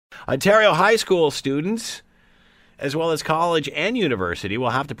Ontario high school students, as well as college and university, will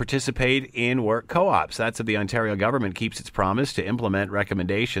have to participate in work co-ops. That's if the Ontario government keeps its promise to implement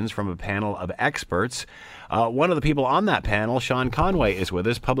recommendations from a panel of experts. One of the people on that panel, Sean Conway, is with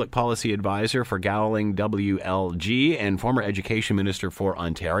us, Public Policy Advisor for Gowling WLG and former Education Minister for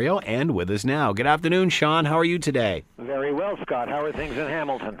Ontario, and with us now. Good afternoon, Sean. How are you today? Very well, Scott. How are things in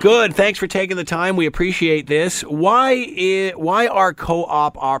Hamilton? Good. Thanks for taking the time. We appreciate this. Why are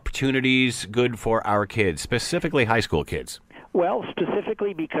co-op opportunities good for our kids, specifically high school kids? Well,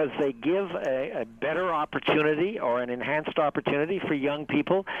 specifically because they give a better opportunity or an enhanced opportunity for young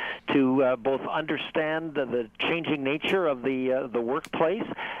people to both understand the changing nature of the workplace,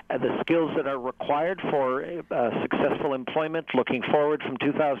 the skills that are required for successful employment looking forward from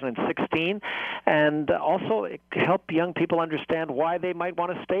 2016, and also help young people understand why they might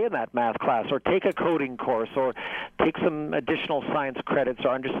want to stay in that math class or take a coding course or take some additional science credits or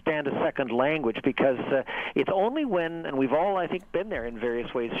understand a second language, because it's only when, and we've all, I think, been there in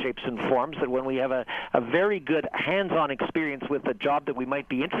various ways, shapes, and forms, that when we have a very good hands-on experience with a job that we might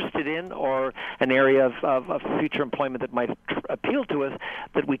be interested in or an area of future employment that might appeal to us,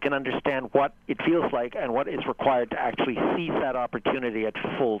 that we can understand what it feels like and what is required to actually seize that opportunity at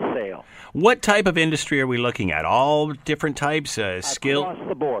full sail. What type of industry are we looking at? All different types, skill? Across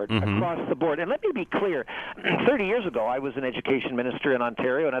the board, across the board. And let me be clear, 30 years ago I was an education minister in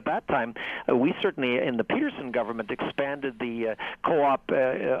Ontario, and at that time we certainly, in the Peterson government, expanded the co-op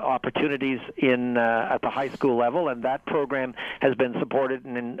opportunities at the high school level, and that program has been supported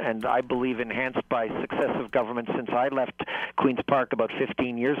and I believe enhanced by successive governments since I left Queen's Park about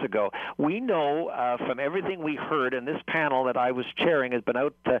 15 years ago. We know from everything we heard, and this panel that I was chairing has been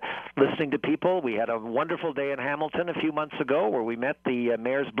out listening to people. We had a wonderful day in Hamilton a few months ago where we met the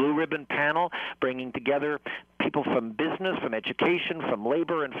Mayor's Blue Ribbon panel, bringing together people from business, from education, from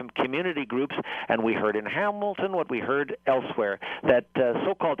labor, and from community groups, and we heard in Hamilton what we heard elsewhere, that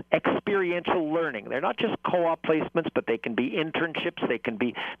so-called experiential learning. They're not just co-op placements, but they can be internships, they can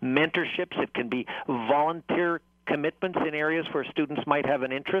be mentorships, it can be volunteer commitments in areas where students might have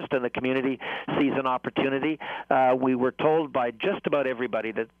an interest and the community sees an opportunity. We were told by just about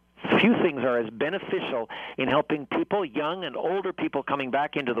everybody that few things are as beneficial in helping people, young and older people coming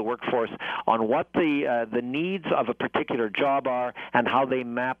back into the workforce, on what the needs of a particular job are and how they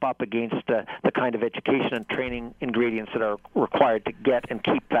map up against the kind of education and training ingredients that are required to get and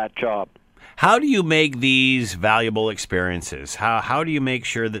keep that job. How do you make these valuable experiences? How do you make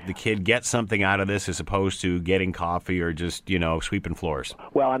sure that the kid gets something out of this as opposed to getting coffee or just, sweeping floors?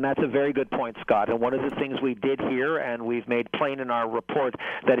 Well, and that's a very good point, Scott. And one of the things we did here, and we've made plain in our report,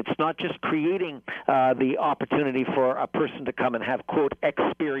 that it's not just creating the opportunity for a person to come and have, quote,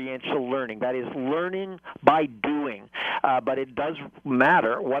 experiential learning. That is learning by doing. But it does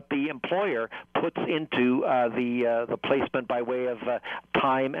matter what the employer puts into the placement by way of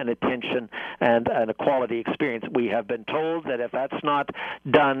time and attention and a quality experience. We have been told that if that's not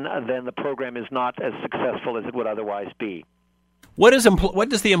done, then the program is not as successful as it would otherwise be. What does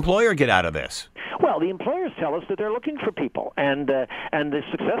the employer get out of this? Well, the employers tell us that they're looking for people, and the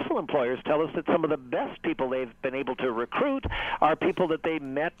successful employers tell us that some of the best people they've been able to recruit are people that they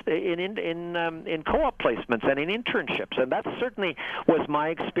met in co-op placements and in internships, and that certainly was my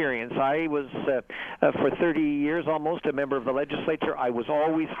experience. I was for 30 years almost a member of the legislature. I was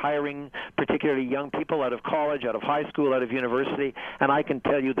always hiring particularly young people out of college, out of high school, out of university, and I can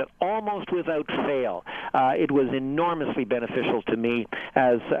tell you that almost without fail, it was enormously beneficial to me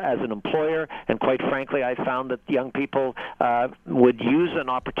as an employer, and quite frankly, I found that young people would use an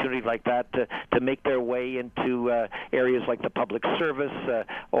opportunity like that to make their way into areas like the public service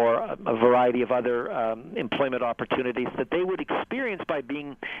or a variety of other employment opportunities that they would experience by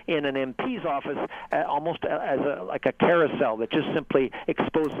being in an MP's office almost as like a carousel that just simply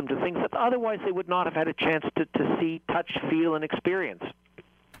exposed them to things that otherwise they would not have had a chance to see, touch, feel, and experience.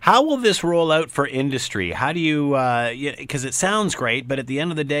 How will this roll out for industry? How do you, because it sounds great, but at the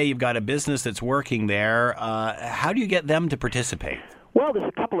end of the day, you've got a business that's working there. How do you get them to participate? Well, there's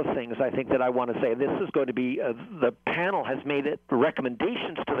a couple of things I think that I want to say. This is going to be, the panel has made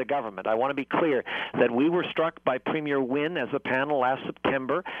recommendations to the government. I want to be clear that we were struck by Premier Wynne as a panel last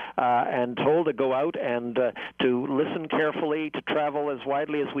September and told to go out and to listen carefully, to travel as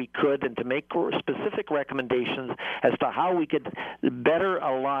widely as we could, and to make specific recommendations as to how we could better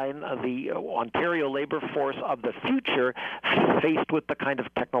align the Ontario labor force of the future faced with the kind of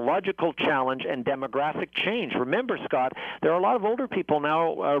technological challenge and demographic change. Remember, Scott, there are a lot of older people people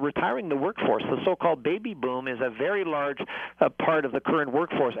now retiring the workforce. The so-called baby boom is a very large part of the current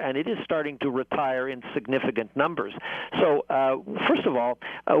workforce, and it is starting to retire in significant numbers. So, first of all,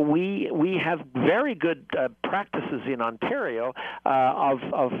 we have very good practices in Ontario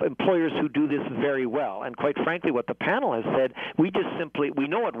of employers who do this very well. And quite frankly, what the panel has said, we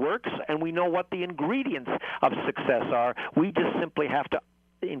know it works, and we know what the ingredients of success are. We just simply have to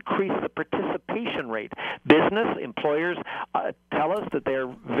increase the participation rate. Business employers tell us that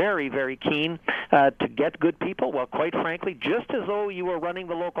they're very, very keen to get good people. Well, quite frankly, just as though you were running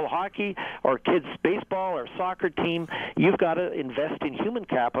the local hockey or kids baseball or soccer team, you've got to invest in human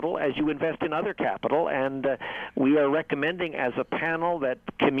capital as you invest in other capital. And we are recommending as a panel that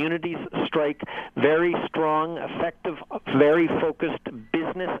communities strike very strong, effective, very focused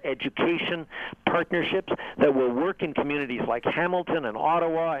business education partnerships that will work in communities like Hamilton and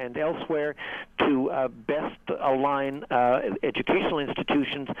Ottawa and elsewhere to best align educational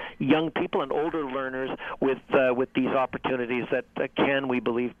institutions, young people and older learners with these opportunities that can, we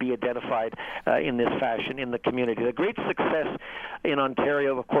believe, be identified in this fashion in the community. The great success in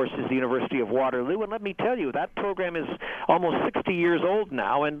Ontario, of course, is the University of Waterloo, and let me tell you, that program is almost 60 years old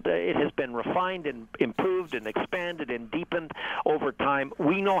now, and it has been refined and improved and expanded and deepened over time.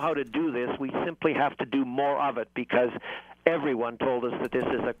 We know how to do this. We simply have to do more of it because everyone told us that this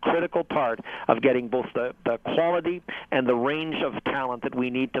is a critical part of getting both the quality and the range of talent that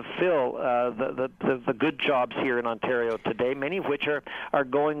we need to fill the good jobs here in Ontario today, many of which are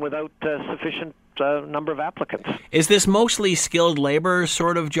going without sufficient number of applicants. Is this mostly skilled labor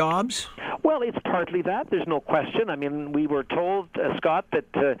sort of jobs? Well, it's partly that. There's no question. I mean, we were told, Scott, that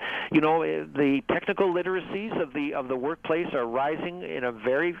the technical literacies of the workplace are rising in a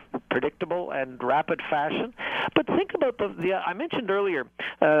very predictable and rapid fashion. But think about I mentioned earlier,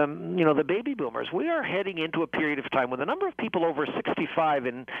 the baby boomers. We are heading into a period of time when the number of people over 65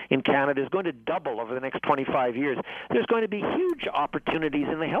 in Canada is going to double over the next 25 years. There's going to be huge opportunities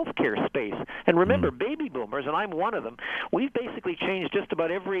in the healthcare space. And remember, baby boomers, and I'm one of them, we've basically changed just about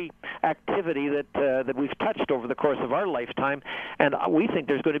every activity that we've touched over the course of our lifetime, and we think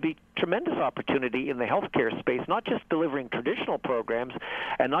there's going to be tremendous opportunity in the healthcare space, not just delivering traditional programs,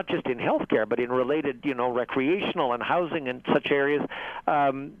 and not just in healthcare, but in related, recreational and housing and such areas.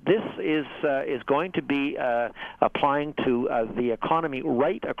 This is going to be applying to the economy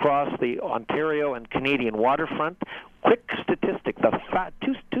right across the Ontario and Canadian waterfront. Quick statistic,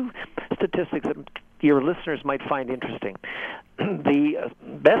 two statistics that your listeners might find interesting. The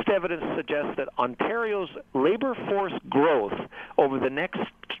best evidence suggests that Ontario's labor force growth over the next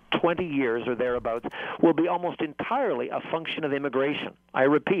 20 years or thereabouts will be almost entirely a function of immigration. I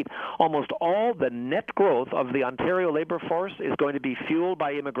repeat, almost all the net growth of the Ontario labor force is going to be fueled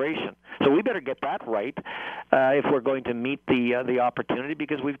by immigration. So we better get that right if we're going to meet the opportunity,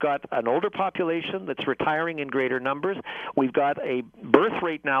 because we've got an older population that's retiring in greater numbers. We've got a birth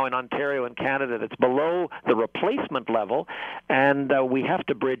rate now in Ontario and Canada that's below the replacement level, and we have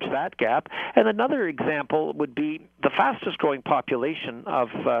to bridge that gap. And another example would be the fastest growing population of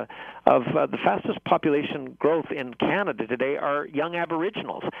the fastest population growth in Canada today are young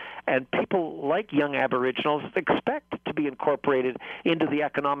Aboriginals, and people like young Aboriginals expect to be incorporated into the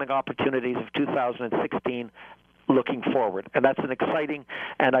economic opportunities of 2016 looking forward. And that's an exciting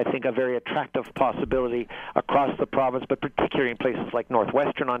and I think a very attractive possibility across the province, but particularly in places like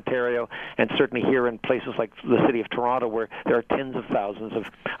northwestern Ontario and certainly here in places like the city of Toronto, where there are tens of thousands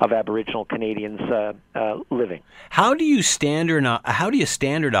of Aboriginal Canadians living. How do you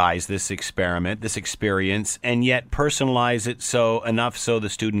standardize this experiment, this experience, and yet personalize it enough so the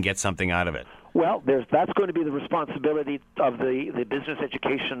student gets something out of it? Well, that's going to be the responsibility of the business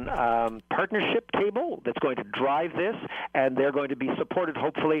education partnership table that's going to drive this, and they're going to be supported,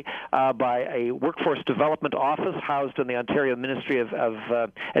 hopefully, by a workforce development office housed in the Ontario Ministry of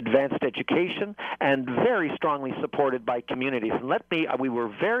Advanced Education, and very strongly supported by communities. And we were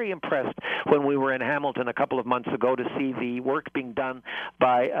very impressed when we were in Hamilton a couple of months ago to see the work being done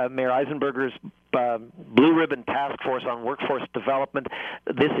by Mayor Eisenberger's Blue Ribbon Task Force on Workforce Development.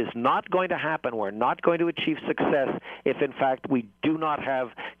 This is not going to happen. We're not going to achieve success if, in fact, we do not have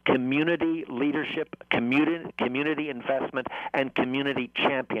community leadership, community investment, and community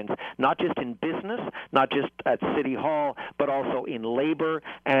champions, not just in business, not just at City Hall, but also in labor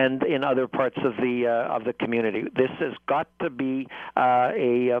and in other parts of the community. This has got to be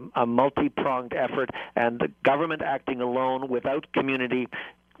a multi-pronged effort, and the government acting alone without community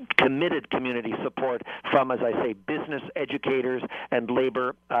committed community support from, as I say, business, educators, and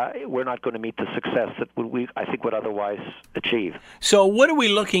labor, we're not going to meet the success that we, I think, would otherwise achieve. So what are we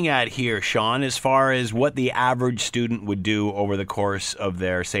looking at here, Sean, as far as what the average student would do over the course of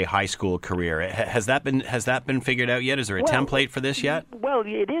their, say, high school career? Has that been figured out yet? Is there a template for this yet? Well,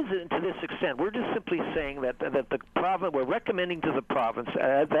 it is to this extent. We're just simply saying that the province, we're recommending to the province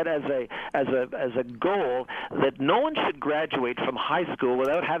that as a goal that no one should graduate from high school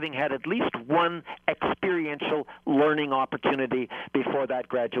without having had at least one experiential learning opportunity before that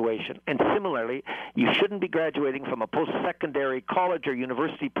graduation. And similarly, you shouldn't be graduating from a post-secondary college or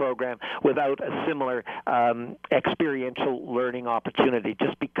university program without a similar experiential learning opportunity,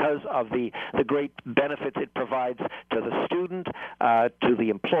 just because of the great benefits it provides to the student, to the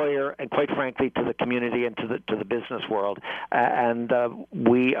employer, and quite frankly to the community and to the business world. And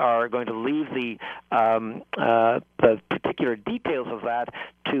we are going to leave the particular details of that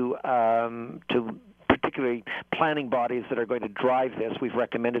to particularly planning bodies that are going to drive this. We've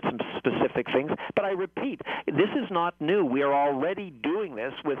recommended some specific things, but I repeat, this is not new. We are already doing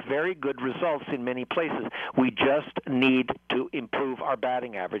this with very good results in many places. We just need to improve our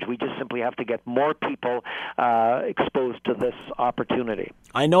batting average. We just simply have to get more people exposed to this opportunity.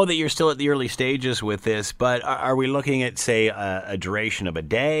 I know that you're still at the early stages with this, but are we looking at, say, a duration of a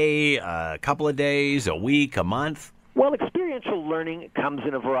day, a couple of days, a week, a month? Well, experiential learning comes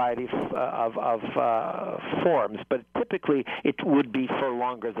in a variety of forms, but typically it would be for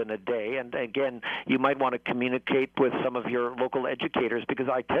longer than a day. And again, you might want to communicate with some of your local educators, because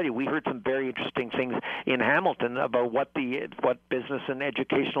I tell you, we heard some very interesting things in Hamilton about what business and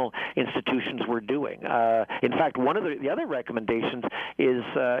educational institutions were doing. In fact, one of the other recommendations is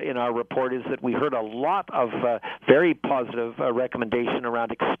in our report is that we heard a lot of very positive recommendation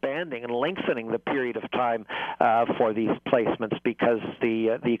around expanding and lengthening the period of time for these placements, because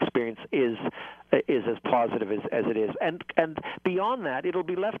the experience is as positive as it is. And beyond that, it'll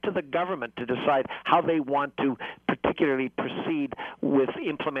be left to the government to decide how they want to particularly proceed with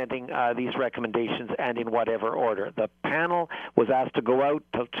implementing these recommendations and in whatever order. The panel was asked to go out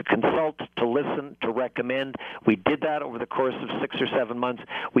to consult, to listen, to recommend. We did that over the course of 6 or 7 months.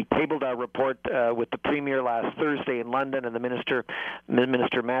 We tabled our report with the Premier last Thursday in London and the Minister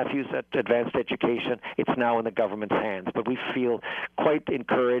Matthews at Advanced Education. It's now in the government's hands. But we feel quite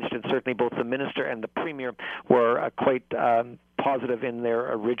encouraged, and certainly both the Minister and the Premier were quite positive in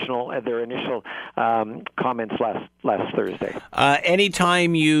their initial comments last Thursday.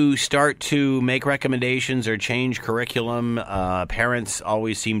 Anytime you start to make recommendations or change curriculum, parents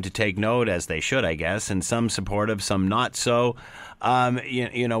always seem to take note, as they should, I guess, and some supportive, some not so.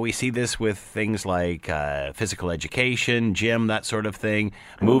 We see this with things like physical education, gym, that sort of thing,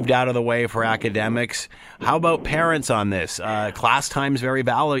 moved out of the way for academics. How about parents on this? Class time's very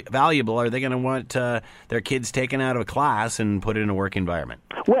valuable. Are they going to want their kids taken out of class and put in a work environment?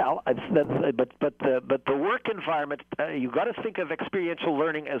 Well, but the work environment, you've got to think of experiential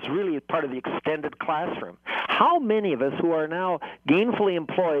learning as really part of the extended classroom. How many of us who are now gainfully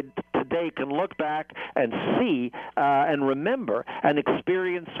employed today can look back and see and remember an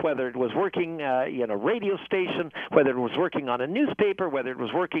experience, whether it was working in a radio station, whether it was working on a newspaper, whether it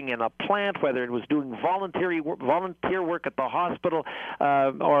was working in a plant, whether it was doing volunteer work at the hospital,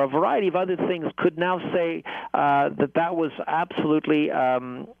 or a variety of other things, could now say that was absolutely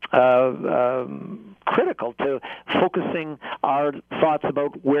critical to focusing our thoughts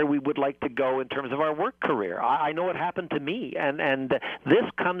about where we would like to go in terms of our work career. I know it happened to me, and this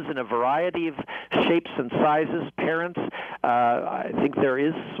comes in a variety of shapes and sizes. Parents, I think there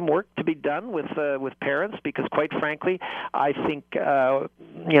is some work to be done with parents, because quite frankly, I think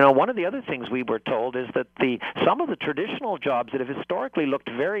one of the other things we were told is that some of the traditional jobs that have historically looked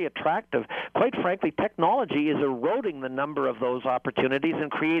very attractive, quite frankly, technology is eroding the number of those opportunities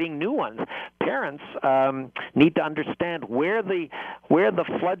and creating new ones. Parents need to understand where the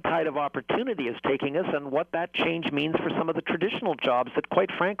flood tide of opportunity is taking us, and what that change means for some of the traditional jobs that, quite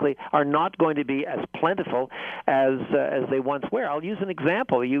frankly, are not going to be as plentiful as they once were. I'll use an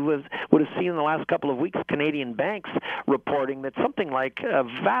example. You would have seen in the last couple of weeks Canadian banks reporting that something like a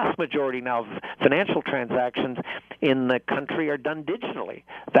vast majority now of financial transactions in the country are done digitally.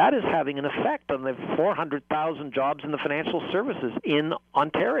 That is having an effect on the 400,000 jobs in the financial services in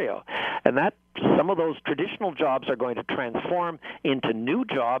Ontario, and that some of those traditional jobs are going to transform into new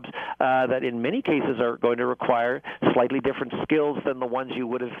jobs that in many cases are going to require slightly different skills than the ones you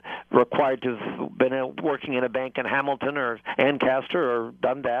would have required to have been working in a bank in Hamilton or Ancaster or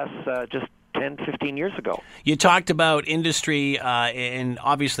Dundas just 10, 15 years ago. You talked about industry, and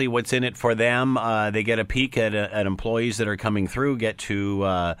obviously what's in it for them. They get a peek at employees that are coming through, get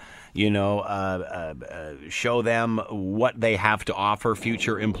to show them what they have to offer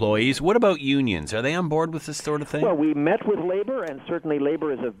future employees. What about unions? Are they on board with this sort of thing? Well, we met with labor, and certainly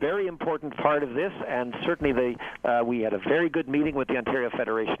labor is a very important part of this, and certainly we had a very good meeting with the Ontario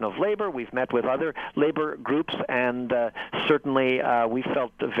Federation of Labor. We've met with other labor groups, and certainly we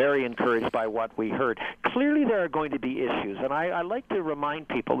felt very encouraged by what we heard. Clearly there are going to be issues, and I like to remind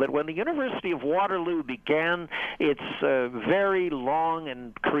people that when the University of Waterloo began its very long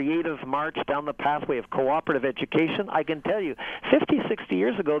and creative march down the pathway of cooperative education, I can tell you, 50, 60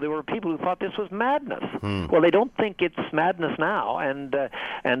 years ago, there were people who thought this was madness. Well, they don't think it's madness now, and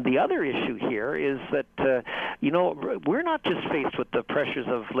the other issue here is that, we're not just faced with the pressures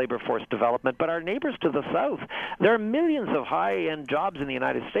of labor force development, but our neighbors to the south. There are millions of high-end jobs in the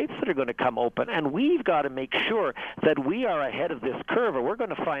United States that are going to come open, and we've got to make sure that we are ahead of this curve, or we're going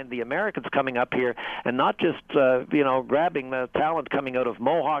to find the Americans coming up here and not just, grabbing the talent coming out of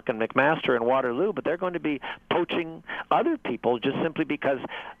Mohawk and McMaster and Waterloo, but they're going to be poaching other people just simply because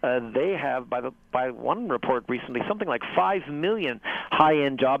they have, by one report recently, something like 5 million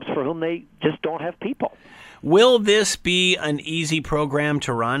high-end jobs for whom they just don't have people. Will this be an easy program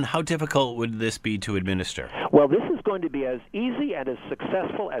to run? How difficult would this be to administer? Well, this is going to be as easy and as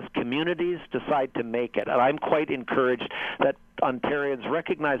successful as communities decide to make it. And I'm quite encouraged that Ontarians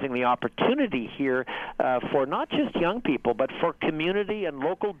recognizing the opportunity here for not just young people, but for community and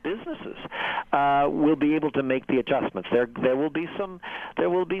local businesses will be able to make the adjustments. There will be some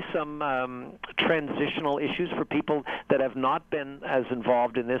transitional issues for people that have not been as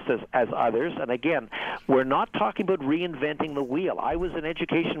involved in this as others. And again, we're not talking about reinventing the wheel. I was an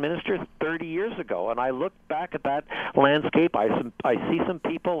education minister 30 years ago, and I look back at that landscape. I see some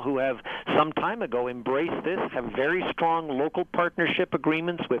people who have some time ago embraced this, have very strong local partnership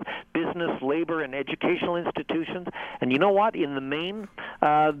agreements with business, labor, and educational institutions. And you know what? In the main,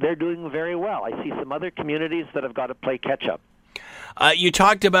 they're doing very well. I see some other communities that have got to play catch-up. You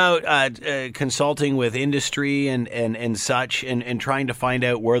talked about consulting with industry and such, and trying to find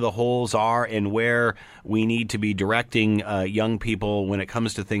out where the holes are and where we need to be directing young people when it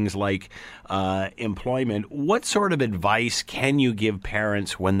comes to things like employment. What sort of advice can you give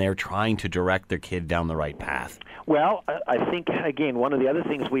parents when they're trying to direct their kid down the right path? Well, I think, again, one of the other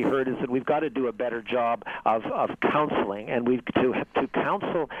things we heard is that we've got to do a better job of counseling, and to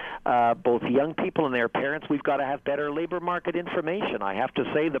counsel both young people and their parents, we've got to have better labor market information. I have to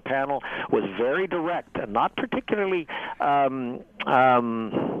say the panel was very direct and not particularly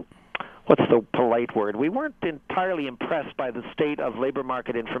what's the polite word? We weren't entirely impressed by the state of labor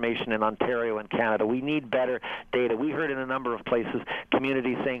market information in Ontario and Canada. We need better data. We heard in a number of places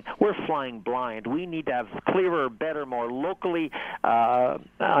communities saying, we're flying blind. We need to have clearer, better, more locally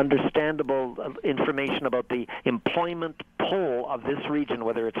understandable information about the employment pool of this region,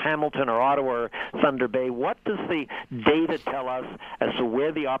 whether it's Hamilton or Ottawa or Thunder Bay. What does the data tell us as to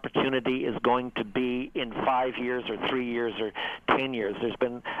where the opportunity is going to be in 5 years or 3 years or 10 years? There's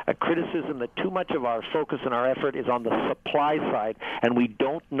been a criticism that too much of our focus and our effort is on the supply side, and we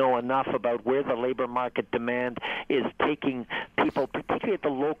don't know enough about where the labor market demand is taking people, particularly at the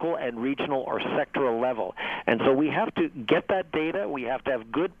local and regional or sectoral level. And so we have to get that data. We have to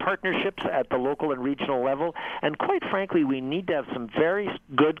have good partnerships at the local and regional level. And quite frankly, we need to have some very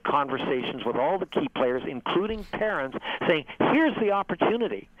good conversations with all the key players, including parents, saying, here's the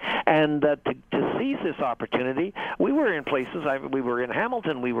opportunity. And to seize this opportunity, we were in places, we were in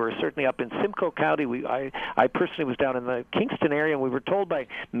Hamilton, we were certainly up in Simcoe County. I personally was down in the Kingston area, and we were told by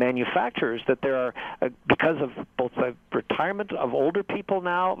manufacturers that there are, because of both the retirement of older people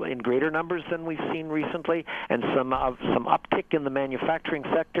now in greater numbers than we've seen recently, and some uptick in the manufacturing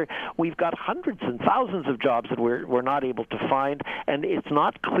sector, we've got hundreds and thousands of jobs that we're not able to find, and it's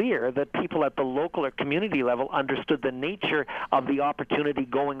not clear that people at the local or community level understood the nature of the opportunity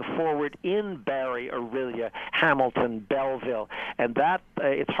going forward in Barrie, Orillia, Hamilton, Belleville, and that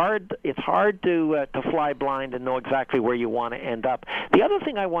it's hard to fly blind and know exactly where you want to end up. The other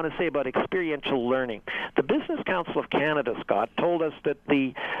thing I want to say about experiential learning, the Business Council of Canada, Scott, told us that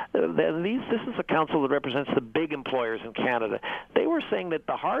this is a council that represents the big employers in Canada. They were saying that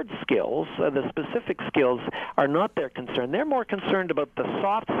the hard skills, the specific skills, are not their concern. They're more concerned about the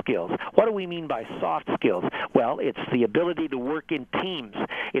soft skills. What do we mean by soft skills? Well, it's the ability to work in teams.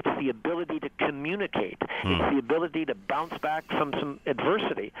 It's the ability to communicate. It's the ability to bounce back from some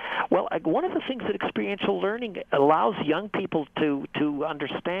adversity. Well, one of the things that experiential learning allows young people to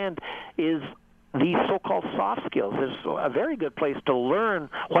understand is these so-called soft skills. There's a very good place to learn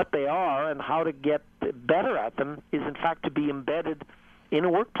what they are and how to get better at them is, in fact, to be embedded in a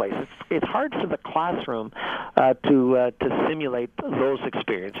workplace. It's hard for the classroom to simulate those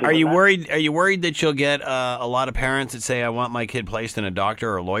experiences. Are you worried? Are you worried that you'll get a lot of parents that say, "I want my kid placed in a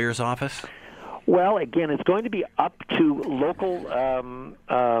doctor or a lawyer's office"? Well, again, it's going to be up to local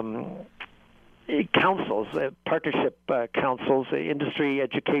councils, partnership councils, industry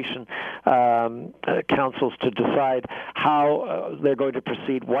education councils to decide how they're going to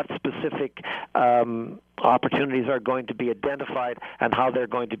proceed, what specific opportunities are going to be identified, and how they're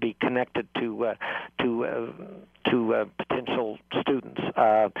going to be connected to potential students.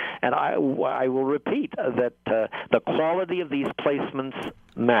 And I will repeat that the quality of these placements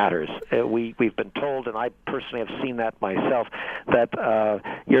matters. We've been told, and I personally have seen that myself, that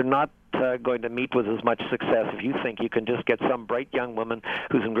you're not going to meet with as much success if you think you can just get some bright young woman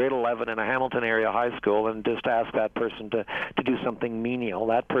who's in grade 11 in a Hamilton area high school and just ask that person to do something menial.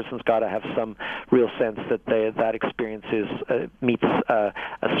 That person's got to have some real sense that that experience meets a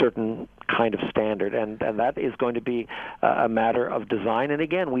certain kind of standard, and that is going to be a matter of design. And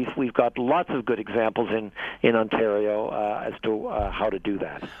again, we've got lots of good examples in Ontario as to how to do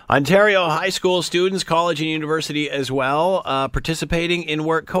that. Ontario high school students, college and university as well, participating in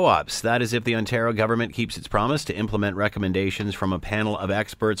work co-ops. That is if the Ontario government keeps its promise to implement recommendations from a panel of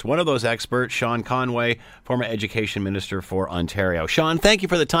experts. One of those experts, Sean Conway, former education minister for Ontario. Sean, thank you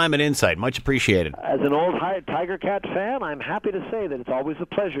for the time and insight. Much appreciated. As an old Tiger Cat fan, I'm happy to say that it's always a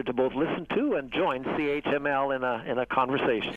pleasure to both listen to and join CHML in a conversation.